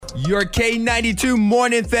Your K92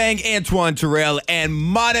 morning thing, Antoine Terrell and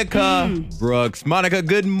Monica Brooks. Monica,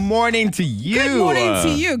 good morning to you. Good morning to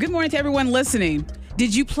you. Good morning to everyone listening.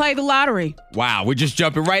 Did you play the lottery? Wow, we're just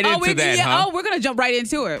jumping right into that, huh? Oh, we're going to jump right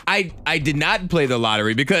into it. I did not play the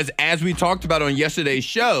lottery because as we talked about on yesterday's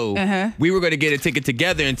show, we were going to get a ticket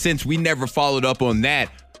together. And since we never followed up on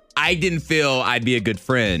that, I didn't feel I'd be a good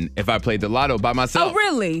friend if I played the lotto by myself. Oh,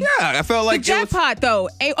 really? Yeah, I felt like the jackpot, though,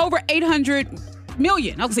 over $800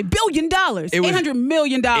 million. I was going to say $1 billion. $800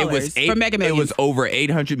 million for Mega Millions. It was over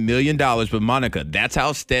 $800 million. But Monica, that's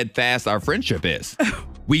how steadfast our friendship is.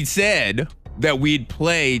 We said that we'd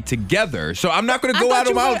play together. So I'm not going to go out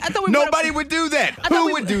on my own. Nobody would do that.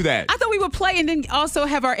 Who would do that? I thought we would play and then also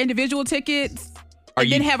have our individual tickets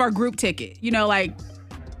and then have our group ticket. You know, like...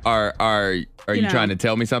 Are you trying to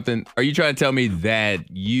tell me something? Are you trying to tell me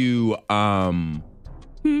that you that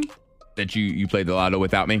you played the lotto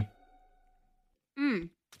without me? I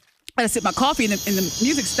had to sip my coffee and the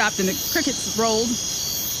music stopped and the crickets rolled.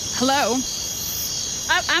 Hello.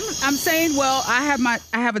 I'm saying, well, I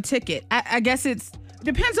have a ticket. I guess it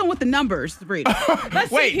depends on what the numbers read.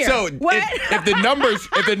 Wait, so if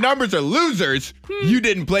the numbers are losers, you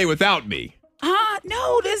didn't play without me.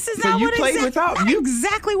 No, this is so not what you played without me.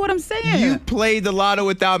 Exactly what I'm saying. You played the lotto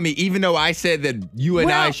without me, even though I said that you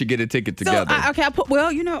and I should get a ticket together. I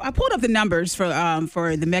pulled up the numbers for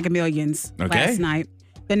the Mega Millions last night.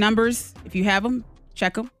 The numbers, if you have them,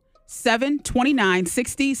 check them. 7, 29,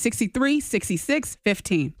 60, 63, 66,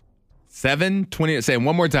 15. 7, 20, say it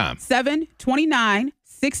one more time. 7, 29,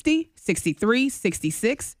 60, 63,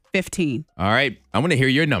 66, 15. All right, I want to hear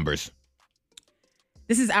your numbers.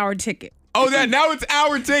 This is our ticket. Oh, now it's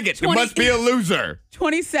our ticket. It must be a loser.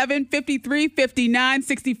 27, 53, 59,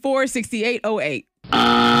 64, 68, 08.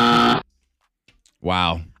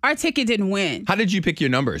 Wow. Our ticket didn't win. How did you pick your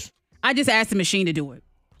numbers? I just asked the machine to do it.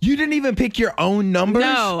 You didn't even pick your own numbers?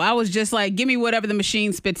 No, I was just like, give me whatever the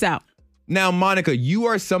machine spits out. Now, Monica, you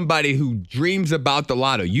are somebody who dreams about the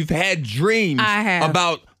lotto. You've had dreams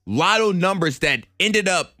about lotto numbers that ended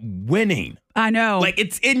up winning. I know. Like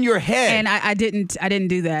it's in your head. And I didn't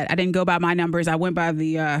do that. I didn't go by my numbers. I went by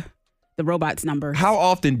the robot's number. How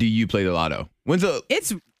often do you play the lotto?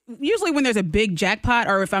 It's usually when there's a big jackpot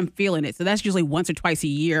or if I'm feeling it. So that's usually once or twice a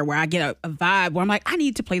year where I get a vibe where I'm like, I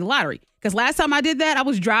need to play the lottery. Because last time I did that, I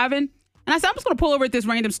was driving and I said, I'm just going to pull over at this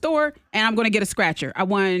random store and I'm going to get a scratcher. I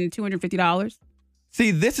won $250.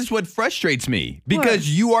 See, this is what frustrates me because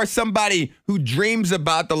you are somebody who dreams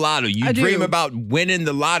about the lotto. You dream about winning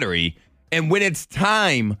the lottery. And when it's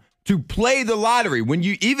time to play the lottery,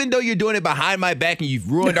 even though you're doing it behind my back and you've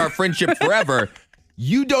ruined our friendship forever,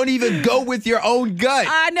 you don't even go with your own gut.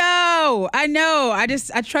 I know. I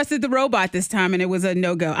trusted the robot this time and it was a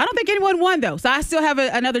no-go. I don't think anyone won though. So I still have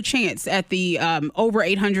another chance at the over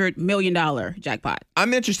 $800 million jackpot.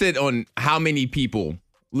 I'm interested on how many people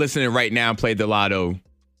listening right now played the lotto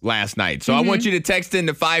last night. So I want you to text in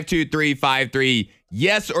to 52353.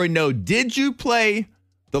 Yes or no. Did you play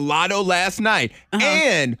the lotto last night?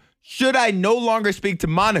 And should I no longer speak to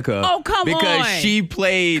Monica? Oh, come on. Because she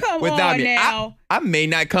played without me. Now. I may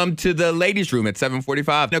not come to the ladies' room at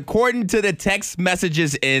 7:45. According to the text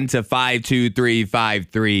messages into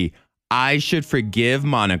 52353, I should forgive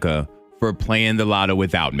Monica for playing the lotto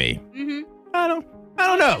without me. I don't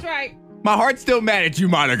know. That's right. My heart's still mad at you,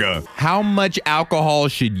 Monica. How much alcohol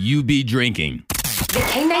should you be drinking? The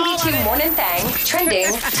K92 Morning Thang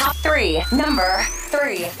trending top 3. Number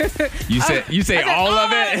 3. You say all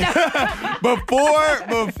of it?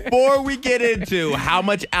 Before we get into how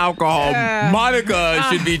much alcohol Monica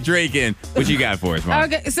should be drinking, what you got for us,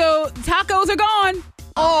 Monica? Okay, so tacos are gone.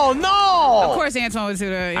 Oh, no. Of course, Antoine was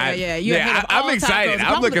here. I'm excited. Tacos.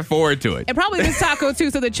 I'm looking forward to it. And probably this taco,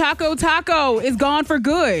 too. So the Choco Taco is gone for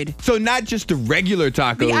good. So not just the regular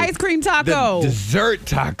taco. The ice cream taco. The dessert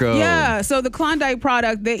taco. Yeah. So the Klondike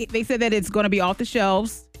product, they said that it's going to be off the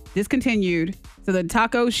shelves, discontinued. So the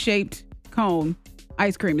taco-shaped cone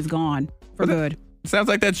ice cream is gone for good. Sounds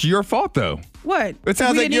like that's your fault, though. What? It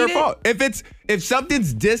sounds like your fault. If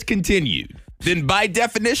something's discontinued, then by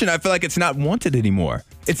definition, I feel like it's not wanted anymore.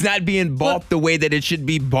 It's not being bought the way that it should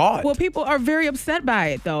be bought. Well, people are very upset by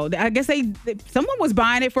it, though. I guess someone was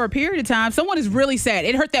buying it for a period of time. Someone is really sad.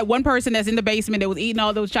 It hurt that one person that's in the basement that was eating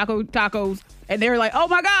all those Choco Tacos, and they were like, oh,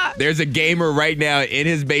 my God. There's a gamer right now in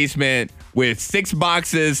his basement with 6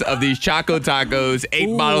 boxes of these Choco Tacos,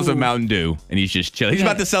 8 bottles of Mountain Dew, and he's just chilling. He's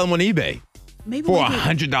about to sell them on eBay. Maybe for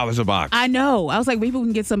 $100 a box. I know. I was like, maybe we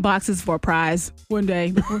can get some boxes for a prize one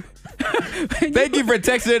day. Thank you for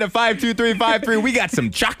texting in to 52353. We got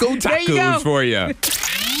some Choco Tacos for you.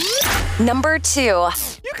 Number 2.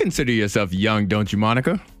 You consider yourself young, don't you,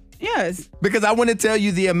 Monica? Yes. Because I want to tell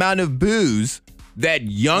you the amount of booze that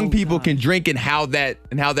young people can drink and how that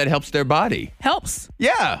helps their body. Helps.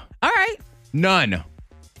 Yeah. All right. None.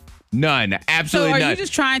 Absolutely so are none. you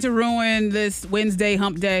just trying to ruin this Wednesday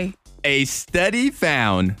hump day? A study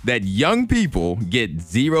found that young people get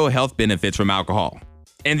zero health benefits from alcohol.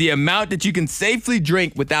 And the amount that you can safely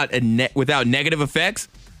drink without negative effects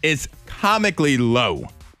is comically low.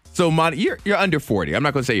 So, you're under 40. I'm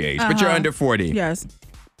not going to say your age, but you're under 40. Yes.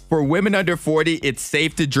 For women under 40, it's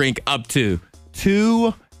safe to drink up to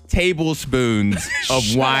 2 tablespoons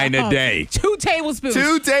of wine a day. 2 tablespoons.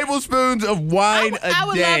 2 tablespoons of wine a day. I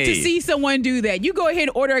would love to see someone do that. You go ahead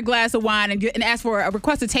and order a glass of wine and ask for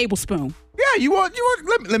request a tablespoon. Yeah, you want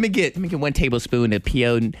let me get 1 tablespoon of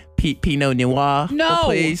Pinot Noir. No.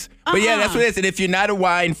 Please. But yeah, that's what it is. And if you're not a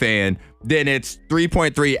wine fan, then it's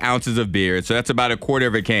 3.3 ounces of beer. So that's about a quarter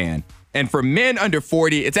of a can. And for men under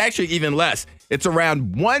 40, it's actually even less. It's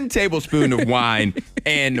around 1 tablespoon of wine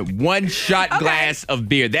and 1 shot glass of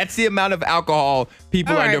beer. That's the amount of alcohol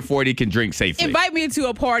people under 40 can drink safely. Invite me to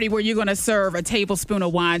a party where you're going to serve a tablespoon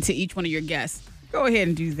of wine to each one of your guests. Go ahead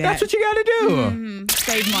and do that. That's what you got to do. Mm-hmm.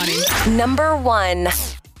 Save money. Number 1.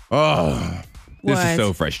 Oh, this is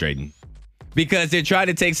so frustrating. Because they're trying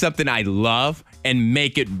to take something I love and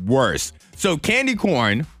make it worse. So candy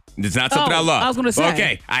corn is not something I love. I was going to say.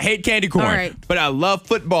 Okay, I hate candy corn, right. but I love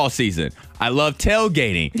football season. I love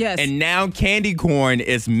tailgating. Yes. And now candy corn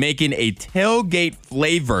is making a tailgate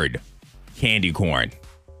flavored candy corn.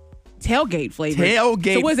 Tailgate flavor.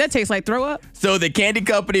 Tailgate. So what does that taste like? Throw up? So the candy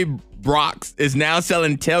company Brock's is now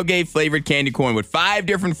selling tailgate flavored candy corn with 5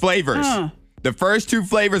 different flavors. The first 2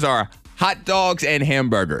 flavors are hot dogs and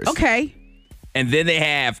hamburgers. Okay. And then they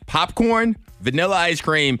have popcorn, vanilla ice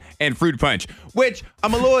cream, and fruit punch, which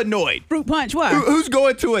I'm a little annoyed. Fruit punch, what? Who's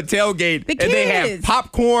going to a tailgate The and they have kids.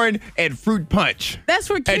 popcorn and fruit punch? That's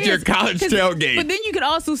for kids. At your college tailgate. But then you could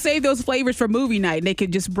also save those flavors for movie night. And they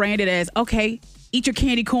could just brand it as, okay, eat your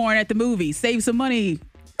candy corn at the movie. Save some money.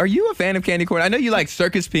 Are you a fan of candy corn? I know you like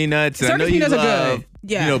circus peanuts. And I know Peanuts you are love, good.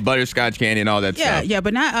 Yeah. butterscotch candy and all that stuff. Yeah,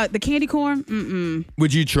 but not the candy corn. Mm-mm.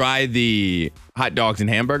 Would you try the hot dogs and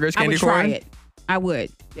hamburgers candy corn? I would try it. I would.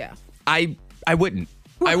 Yeah. I wouldn't.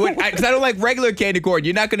 I wouldn't because I don't like regular candy corn.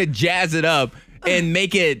 You're not going to jazz it up and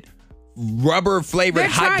make it rubber flavored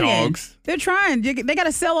hot dogs. They're trying. They got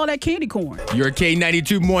to sell all that candy corn. Your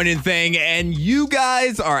K92 morning thing, and you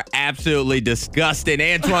guys are absolutely disgusting.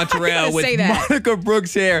 Antoine Terrell with Monica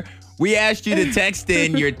Brooks here. We asked you to text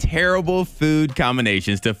in your terrible food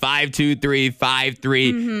combinations to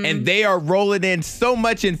 52353, and they are rolling in so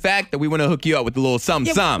much, in fact, that we want to hook you up with a little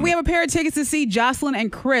something. We have a pair of tickets to see Jocelyn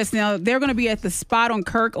and Chris. Now, they're going to be at the Spot on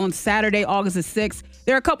Kirk on Saturday, August the 6th.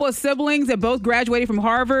 There are a couple of siblings that both graduated from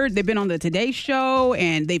Harvard. They've been on the Today Show,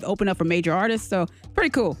 and they've opened up for major artists, so pretty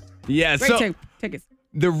cool. Yeah, Great tickets.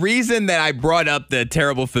 The reason that I brought up the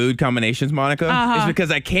terrible food combinations, Monica, is because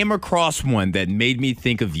I came across one that made me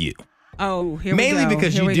think of you. Oh, here we go. Mainly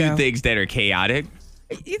because you do things that are chaotic.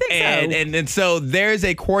 You think so? And so there's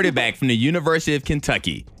a quarterback from the University of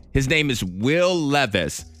Kentucky. His name is Will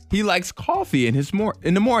Levis. He likes coffee in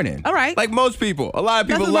the morning. All right. Like most people. A lot of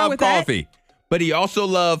people love coffee. But he also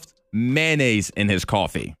loves mayonnaise in his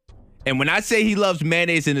coffee. And when I say he loves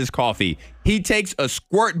mayonnaise in his coffee, he takes a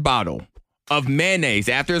squirt bottle of mayonnaise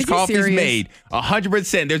after his coffee's made.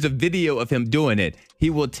 100%. There's a video of him doing it.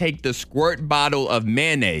 He will take the squirt bottle of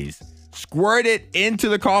mayonnaise, squirt it into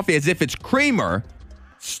the coffee as if it's creamer,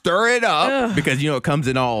 stir it up because it comes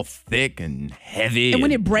in all thick and heavy. And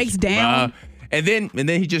when it breaks down. And then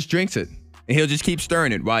he just drinks it. And he'll just keep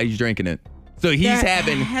stirring it while he's drinking it. So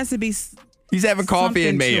he's He's having coffee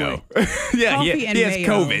and mayo. Yeah, he has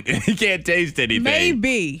COVID. He can't taste anything.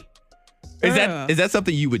 Maybe. Is that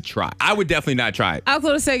something you would try? I would definitely not try it. I was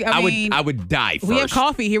going to say, I would die first. We have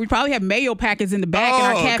coffee here. We probably have mayo packets in the back in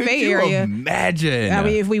our cafe area. Imagine. I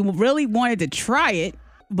mean, if we really wanted to try it,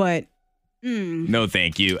 but no,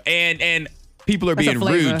 thank you. And people are being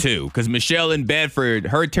rude too, because Michelle in Bedford,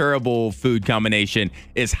 her terrible food combination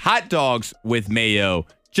is hot dogs with mayo,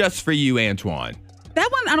 just for you, Antoine. That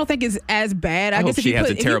one I don't think is as bad. I guess if she has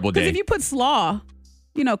a terrible day. Because if you put slaw,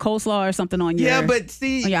 coleslaw or something on your but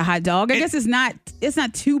see, on your hot dog, I guess it's not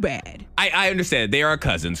too bad. I understand they are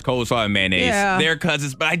cousins, coleslaw and mayonnaise. Yeah. They're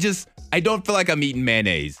cousins, but I don't feel like I'm eating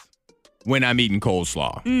mayonnaise when I'm eating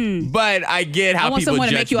coleslaw. But I get how people judge me. I want someone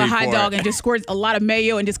to make you a hot dog and just squirt a lot of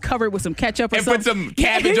mayo and just cover it with some ketchup or and something. Put some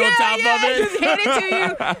cabbage on top of it. Just hand it to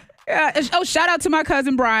you. Yeah. Oh, shout out to my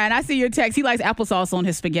cousin Brian. I see your text. He likes applesauce on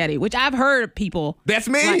his spaghetti, which I've heard people. That's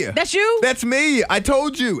me. That's you? That's me. I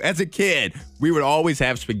told you, as a kid, we would always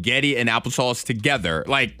have spaghetti and applesauce together,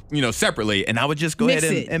 separately, and I would just go ahead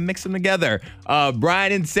and mix them together.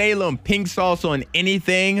 Brian in Salem, pink sauce on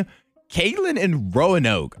anything. Caitlin in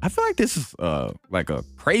Roanoke. I feel like this is like a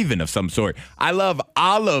craving of some sort. I love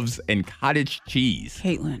olives and cottage cheese.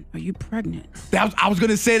 Caitlin, are you pregnant? I was going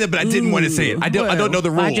to say that, but I didn't want to say it. I don't know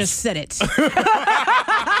the rules. I just said it. You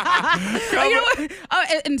know what?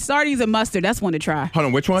 And sardines and mustard. That's one to try. Hold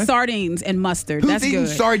on, which one? Sardines and mustard. Who's That's eating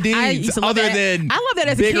good. sardines other than I love that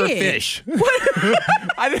as bigger a kid. fish?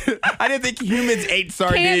 I didn't think humans ate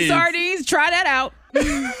sardines. Canned sardines. Try that out.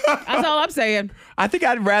 That's all I'm saying. I think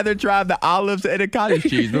I'd rather try the olives and the cottage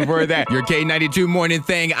cheese before that. Your K92 morning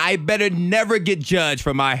thing. I better never get judged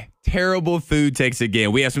for my terrible food takes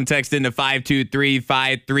again. We have some text into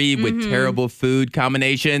 52353 with terrible food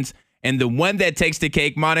combinations. And the one that takes the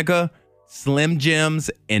cake, Monica, Slim Jims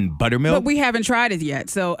and buttermilk. But we haven't tried it yet.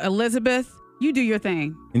 So, Elizabeth, you do your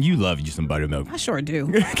thing. And you love you some buttermilk. I sure do.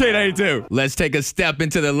 K92. Let's take a step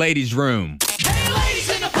into the ladies' room. Hey, ladies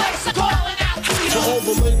in the place, I'm calling out to you. To all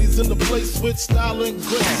the ladies in the place with style and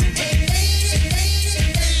grace.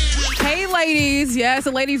 Hey, ladies. Yeah, it's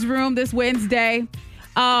a ladies' room this Wednesday.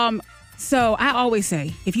 So I always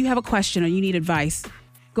say, if you have a question or you need advice,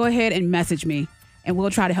 go ahead and message me, and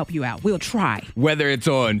we'll try to help you out. We'll try. Whether it's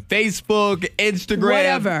on Facebook, Instagram,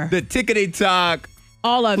 Whatever. the Tickety Talk,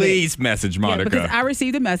 all of please message Monica. Yeah, because I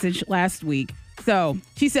received a message last week. So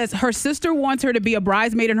she says her sister wants her to be a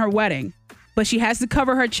bridesmaid in her wedding, but she has to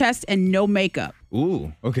cover her chest and no makeup.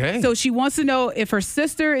 Ooh, okay. So she wants to know if her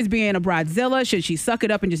sister is being a bridezilla. Should she suck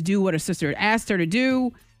it up and just do what her sister had asked her to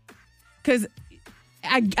do? Because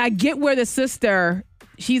I get where the sister,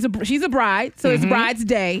 she's a bride, so it's bride's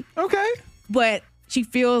day. Okay. But she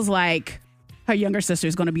feels like her younger sister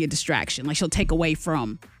is going to be a distraction. Like she'll take away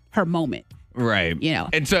from her moment. Right. You know.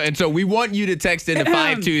 And so we want you to text into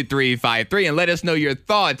 52353 and let us know your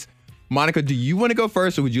thoughts. Monica, do you want to go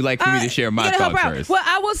first, or would you like for me to share my thoughts first? Well,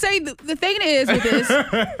 I will say the thing is with this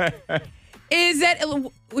is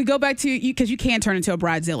that we go back to you because you can turn into a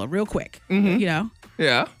bridezilla real quick. You know.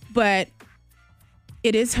 Yeah. But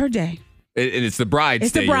it is her day. And it's the bride's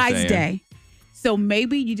It's day. the bride's day. So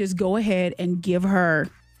maybe you just go ahead and give her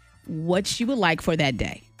what she would like for that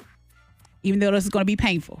day, even though this is going to be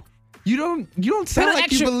painful. You don't sound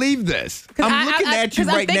like you believe this. I'm looking at you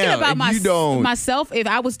right now, and you don't. Myself, if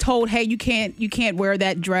I was told, hey, you can't wear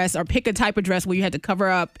that dress or pick a type of dress where you had to cover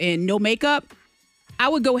up and no makeup, I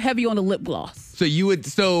would go heavy on the lip gloss. So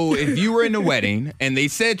if you were in a wedding and they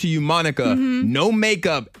said to you, Monica, no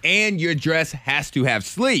makeup and your dress has to have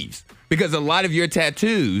sleeves, because a lot of your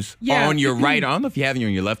tattoos are on your right arm. I don't know if you have any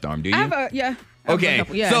on your left arm, do you? I have Okay.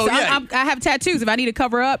 I have tattoos. If I need to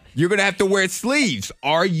cover up, you're going to have to wear sleeves.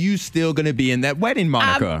 Are you still going to be in that wedding,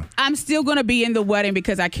 Monica? I'm still going to be in the wedding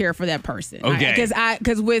because I care for that person. Okay. Because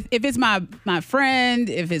if it's my friend,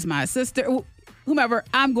 if it's my sister, whomever,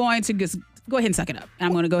 I'm going to just go ahead and suck it up. And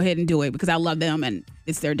I'm going to go ahead and do it because I love them and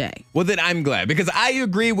it's their day. Well, then I'm glad, because I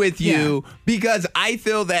agree with you, because I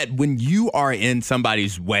feel that when you are in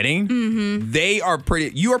somebody's wedding, you are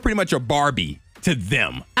pretty much a Barbie to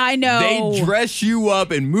them. I know. They dress you up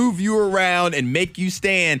and move you around and make you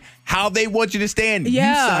stand how they want you to stand. Yeah.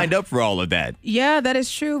 You signed up for all of that. Yeah, that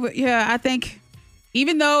is true. But yeah, I think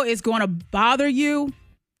even though it's going to bother you,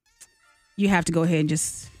 you have to go ahead and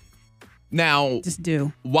just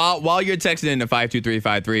do. While you're texting into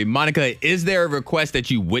 52353, Monica, is there a request that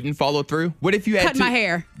you wouldn't follow through? What if you had cut my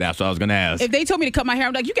hair? That's what I was going to ask. If they told me to cut my hair,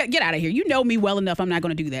 I'm like, you got to get out of here. You know me well enough. I'm not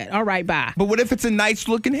going to do that. All right, bye. But what if it's a nice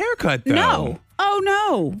looking haircut, though? No. Oh,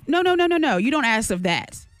 no. You don't ask of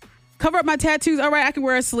that. Cover up my tattoos. All right, I can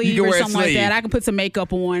wear a sleeve or something like that. I can put some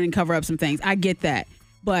makeup on and cover up some things. I get that.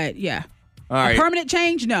 But yeah. All right. A permanent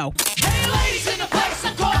change? No. Hey, ladies in the place,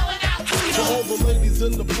 I'm calling out to you. To all the ladies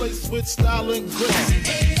in the place with style and grace.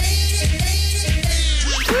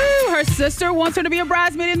 Her sister wants her to be a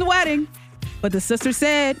bridesmaid in the wedding. But the sister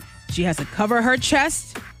said she has to cover her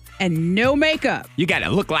chest and no makeup. You got to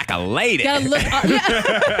look like a lady. Gotta look,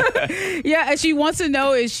 yeah, and she wants to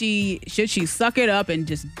know should she suck it up and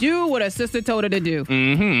just do what her sister told her to do.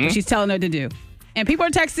 What she's telling her to do. And people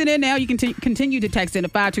are texting in now. You can continue to text in to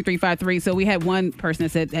 52353. So we had one person that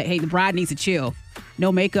said that, hey, the bride needs to chill.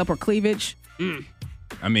 No makeup or cleavage.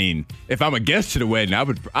 I mean, if I'm a guest to the wedding, I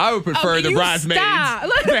would prefer the bridesmaids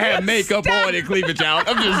to have makeup on and cleavage out.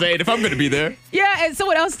 I'm just saying, if I'm going to be there. Yeah, and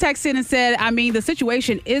someone else texted in and said, I mean, the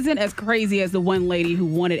situation isn't as crazy as the one lady who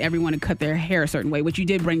wanted everyone to cut their hair a certain way, which you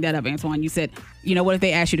did bring that up, Antoine. You said, what if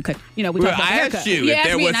they asked you to cut, we talked about the haircut. I asked you if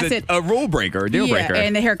there was a rule breaker, a deal breaker.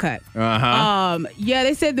 And the haircut.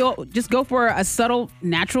 They said they'll just go for a subtle,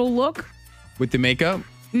 natural look. With the makeup?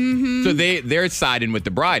 Mm-hmm. So they're siding with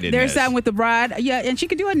the bride in this. They're siding with the bride. Yeah, and she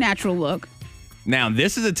could do a natural look. Now,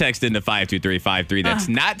 this is a text into 52353 that's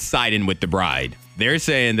not siding with the bride. They're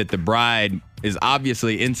saying that the bride is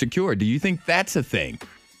obviously insecure. Do you think that's a thing?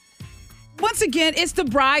 Once again, it's the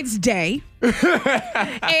bride's day.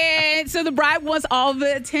 And so the bride wants all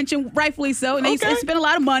the attention, rightfully so. And they spend a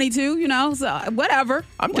lot of money too, so whatever.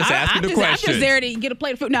 I'm just asking the question. I'm just there to get a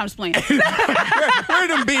plate of food. No, I'm just playing. Where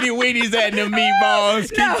them beanie weenies at and them meatballs?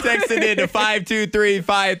 Keep texting in to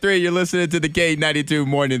 52353. You're listening to the K92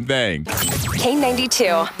 Morning Thing.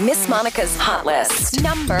 K92, Miss Monica's Hot List.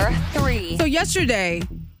 Number 3. So yesterday,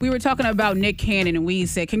 we were talking about Nick Cannon, and we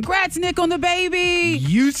said, congrats, Nick, on the baby.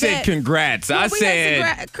 You said congrats. I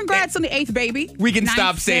said congrats on the 8th baby. We can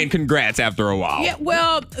stop saying congrats after a while. Yeah,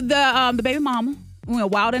 well, the baby mama,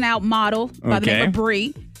 Wild 'N Out model by the name of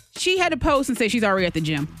Bree, she had to post and say she's already at the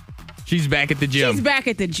gym. She's back at the gym. She's back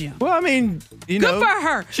at the gym. Well, I mean, good for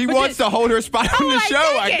her. She wants to hold her spot on the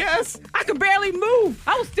show, I guess. I could barely move.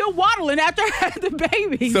 I was still waddling after I had the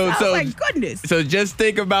baby. So I was like, goodness. So just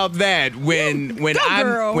think about that when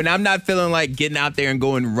I'm not feeling like getting out there and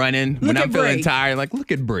going running. When I'm feeling tired, like,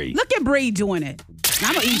 look at Bree. Look at Bree doing it.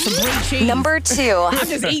 I'm going to eat some Bree cheese. Number 2. I'm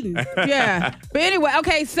just eating. Yeah. But anyway,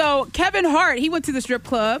 okay, so Kevin Hart, he went to the strip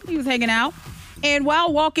club. He was hanging out. And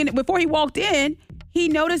before he walked in, he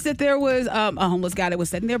noticed that there was a homeless guy that was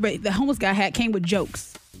sitting there, but the homeless guy came with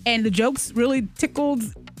jokes. And the jokes really tickled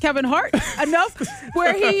Kevin Hart enough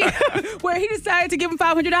where he decided to give him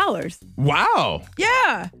 $500. Wow.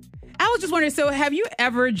 Yeah. I was just wondering, so have you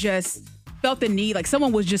ever just felt the need, like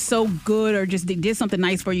someone was just so good or just did something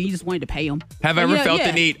nice for you, you just wanted to pay them? Have I ever felt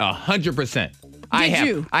the need? 100%. I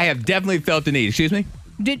have definitely felt the need. Excuse me?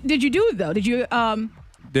 Did you do it, though? Did you...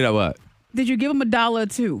 Did I what? Did you give them $1 or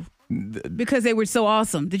 $2? Because they were so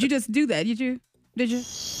awesome. Did you just do that? Did you?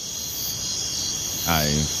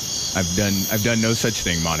 I've done no such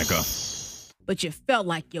thing, Monica. But you felt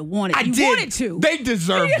like you wanted. Wanted to. They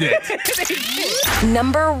deserved it.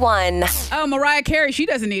 Number 1. Oh, Mariah Carey. She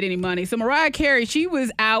doesn't need any money. So Mariah Carey, she was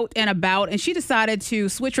out and about, and she decided to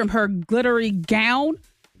switch from her glittery gown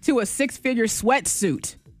to a 6-figure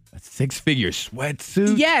sweatsuit. A 6-figure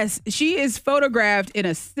sweatsuit? Yes, she is photographed in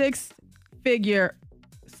a 6-figure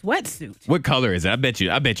sweatsuit. What color is it? I bet you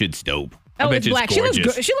it's dope. It's black. She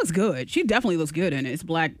looks good. She definitely looks good in it. It's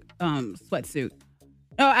black sweatsuit.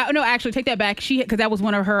 No, actually, take that back. Because that was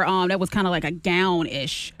one of her. That was kind of like a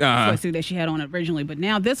gown-ish sweatsuit that she had on originally. But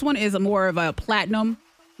now this one is more of a platinum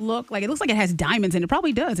look. Like it looks like it has diamonds in it.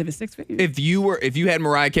 Probably does if it's 6 figures. If you had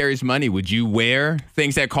Mariah Carey's money, would you wear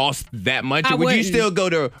things that cost that much, or would you still go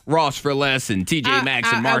to Ross for less and TJ Maxx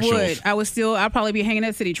and Marshalls? I would still. I'd probably be hanging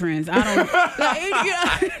at City Trends. I don't.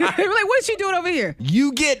 Like, what's she doing over here?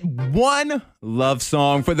 You get one love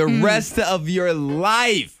song for the rest of your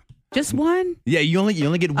life. Just one? Yeah, you only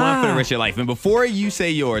get one for the rest of your life. And before you say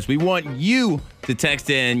yours, we want you to text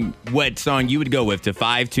in what song you would go with to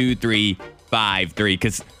 52353,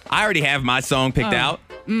 because I already have my song picked out,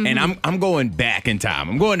 and I'm going back in time.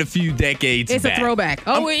 I'm going a few decades back. It's a throwback.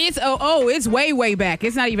 It's way back.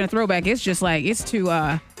 It's not even a throwback. It's just like it's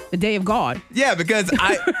to the Day of God. Yeah, because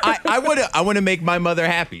I want to make my mother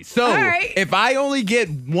happy. So if I only get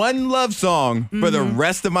one love song for the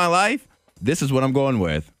rest of my life, this is what I'm going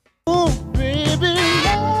with. Oh, baby,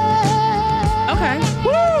 okay.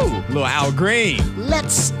 Woo! Little Al Green.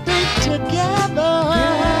 Let's stay together.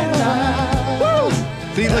 Woo!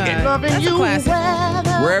 See, look at loving you.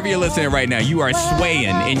 Wherever you're listening right now, you are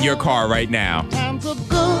swaying in your car right now.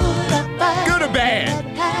 Good or bad?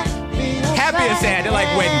 Happy or sad? They're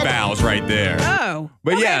like wedding vows right there. Oh.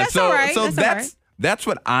 But okay, yeah, that's so all right. so that's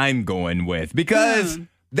what I'm going with, because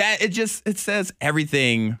it says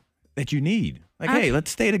everything that you need. Like, hey, let's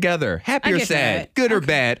stay together. Happy or sad, good or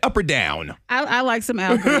bad, up or down. I like some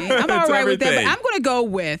Al Green. I'm all right with that, but I'm going to go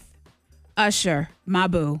with Usher, my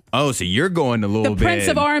boo. Oh, so you're going a little bit. The Prince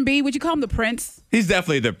of R&B. Would you call him the Prince? He's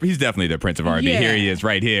definitely the Prince of R&B. Yeah. Here he is,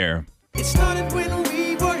 right here. It started when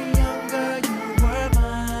we were younger. You were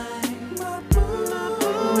mine, my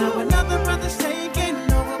boo. Now another brother's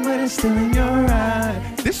taking over, but it's still in your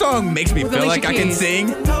eyes. This song makes me feel like I can sing,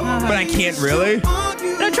 but I can't really.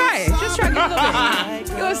 No, try it. Just try it a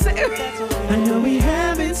little bit. I know we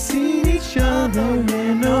haven't seen each shoulder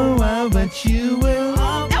in a while, but you will.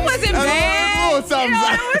 That wasn't bad. Oh, something.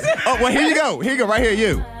 Oh, well, here you go. Here you go. Right here,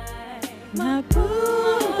 you.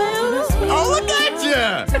 Oh, look at you.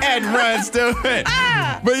 And runs to it.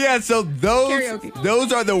 But yeah, so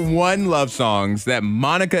those are the one love songs that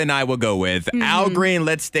Monica and I will go with. Al Green,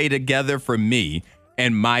 Let's Stay Together for me.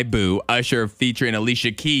 And My Boo, Usher featuring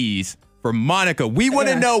Alicia Keys for Monica. We want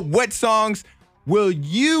to know what songs will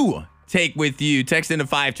you take with you. Text into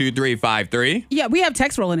 52353. Yeah, we have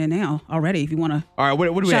text rolling in now already if you want to. All right, what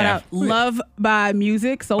do we Shout have? out Love by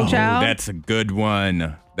Music, Soul Child. That's a good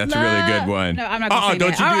one. That's a really good one. No, I'm not going to say don't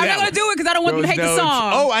that. you do I'm that not going to do it because I don't want them to hate the Those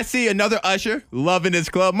song. Oh, I see another Usher, Love in This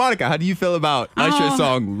Club. Monica, how do you feel about Usher's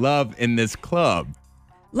song, Love in This Club?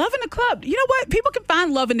 Love in the club. You know what? People can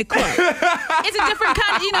find love in the club. It's a different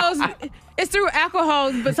kind of, it's through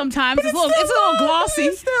alcohol, but sometimes it's a little glossy.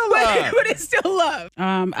 It's still love. But it's still love.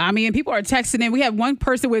 I mean, people are texting in. We have one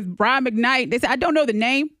person with Brian McKnight. They said, I don't know the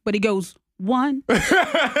name, but he goes, 1.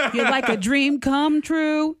 You're like a dream come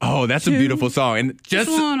true. Oh, that's 2, a beautiful song. And just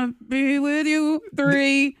wanna be with you.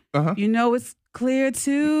 3. You know it's clear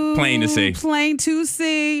to Plain to see. Plain to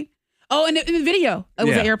see. Oh, in the video, it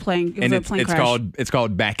was an airplane. It was a plane crash. It's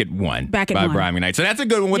called Back at One. Back at by One. Brian McKnight. So that's a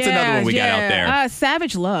good one. What's another one we got out there?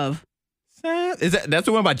 Savage Love. That's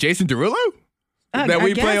the one by Jason Derulo? I That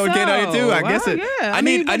we play guess on K92? so. I guess it. Yeah. I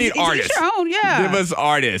need each artists. your own, yeah. Give us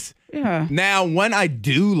artists. Yeah. Now, one I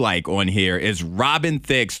do like on here is Robin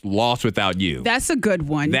Thicke's Lost Without You. That's a good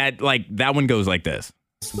one. That one goes like this.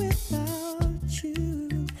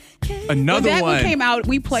 Another when that one. one came out,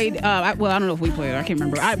 we played, I don't know if we played it. I can't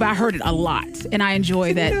remember. But I heard it a lot, and I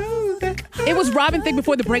enjoy that. It was Robin Thicke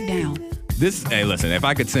before the breakdown. Hey, listen, if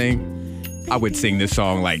I could sing, I would sing this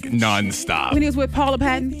song like nonstop. When he was with Paula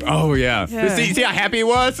Patton. Oh, yeah. Yeah. See how happy he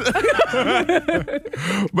was?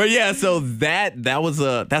 But yeah, so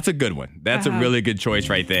that's a good one. That's a really good choice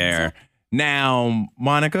right there. Now,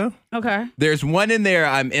 Monica. Okay. There's one in there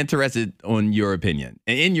I'm interested in your opinion.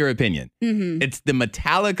 It's the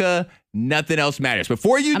Metallica Nothing Else Matters.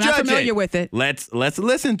 Before you I'm judge not familiar with it. Let's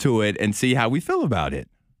listen to it and see how we feel about it.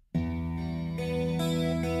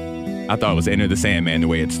 I thought it was Enter the Sandman the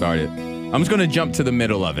way it started. I'm just going to jump to the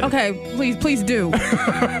middle of it. Okay, please do.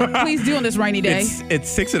 Please do on this rainy day.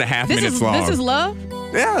 It's 6.5 minutes long. This is love?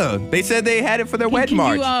 Yeah, they said they had it for their wedding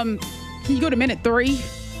march. Can you go to minute 3?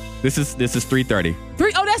 This is 3:30.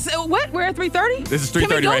 3? Oh, that's what? We're at 3:30? This is 3:30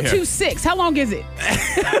 right here. Can we go to 6? How long is it?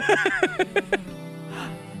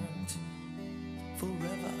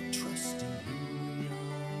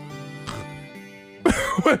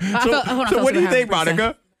 So what do you think,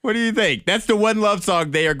 Monica? What do you think? That's the one love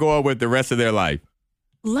song they are going with the rest of their life.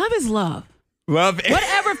 Love is love. Love is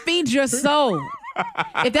Whatever feeds your soul.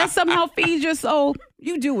 If that somehow feeds your soul,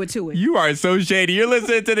 you do it to it. You are so shady. You're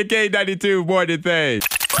listening to the K92 Morning Thing.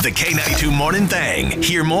 The K92 Morning Thing.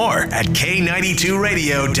 Hear more at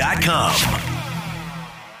K92Radio.com.